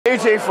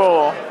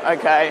224,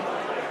 okay.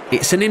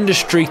 It's an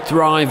industry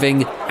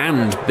thriving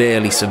and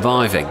barely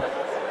surviving.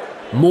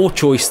 More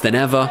choice than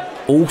ever,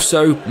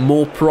 also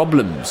more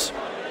problems.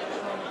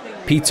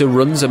 Peter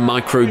runs a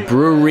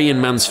microbrewery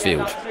in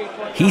Mansfield.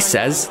 He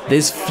says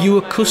there's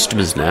fewer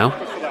customers now.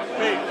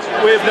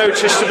 We've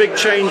noticed a big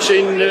change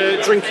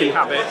in drinking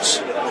habits.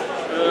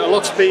 A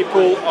lot of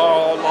people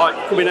are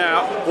like coming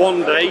out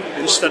one day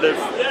instead of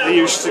they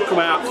used to come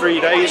out 3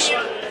 days.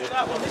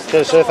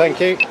 Okay, sir, thank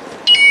you.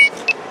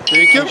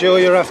 Thank you. Enjoy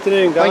your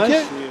afternoon, guys.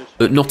 Thank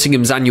you. At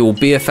Nottingham's annual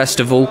beer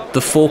festival, the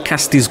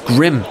forecast is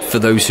grim for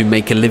those who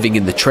make a living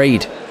in the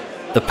trade.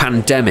 The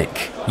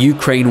pandemic,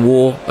 Ukraine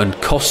war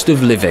and cost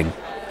of living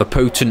are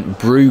potent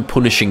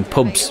brew-punishing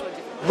pubs.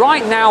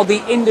 Right now,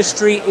 the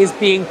industry is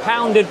being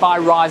pounded by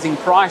rising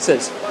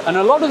prices. And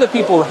a lot of the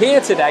people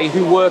here today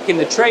who work in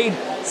the trade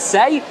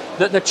say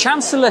that the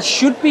Chancellor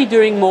should be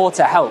doing more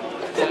to help.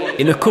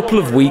 In a couple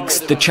of weeks,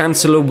 the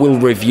Chancellor will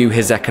review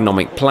his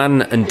economic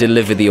plan and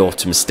deliver the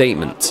autumn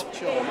statement.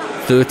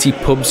 30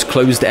 pubs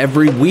closed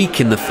every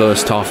week in the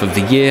first half of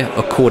the year,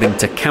 according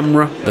to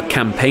CAMRA, the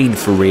campaign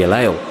for real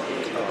ale.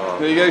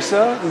 There you go,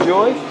 sir.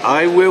 Enjoy.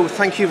 I will,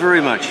 thank you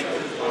very much.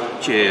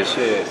 Cheers.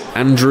 Cheers.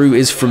 Andrew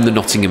is from the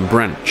Nottingham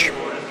branch.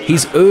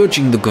 He's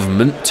urging the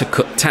government to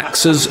cut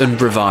taxes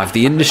and revive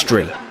the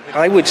industry.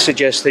 I would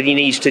suggest that he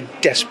needs to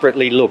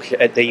desperately look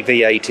at the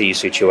VAT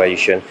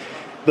situation.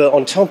 But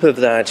on top of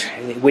that,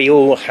 we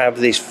all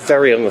have this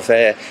very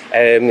unfair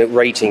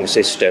rating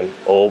system,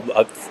 or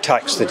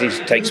tax that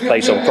takes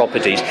place on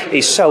properties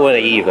is so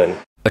uneven.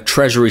 A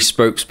Treasury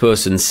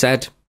spokesperson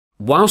said,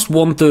 "Whilst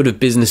 1/3 of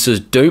businesses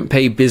don't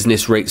pay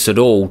business rates at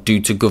all due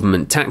to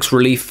government tax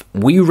relief,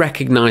 we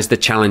recognise the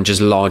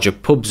challenges larger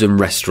pubs and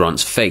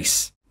restaurants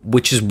face,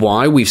 which is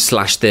why we've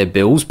slashed their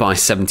bills by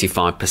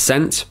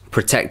 75%,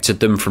 protected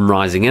them from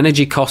rising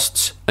energy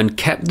costs, and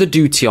kept the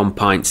duty on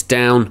pints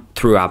down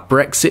through our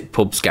Brexit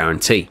pubs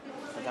guarantee."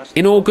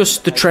 In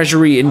August, the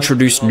Treasury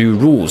introduced new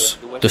rules.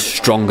 The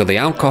stronger the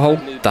alcohol,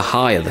 the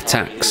higher the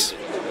tax.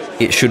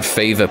 It should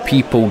favour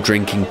people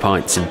drinking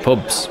pints in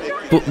pubs.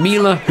 But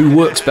Mila, who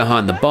works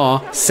behind the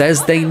bar,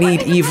 says they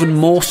need even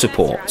more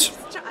support.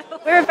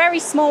 We're a very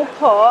small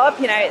pub,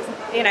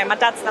 my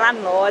dad's the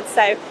landlord,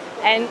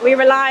 and we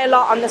rely a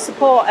lot on the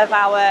support of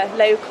our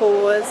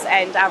locals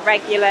and our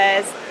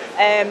regulars,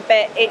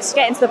 but it's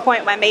getting to the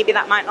point where maybe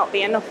that might not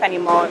be enough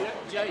anymore.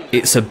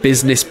 It's a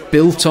business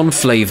built on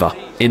flavour,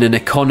 in an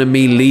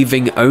economy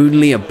leaving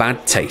only a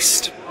bad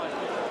taste.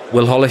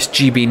 Will Hollis,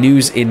 GB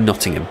News in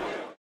Nottingham.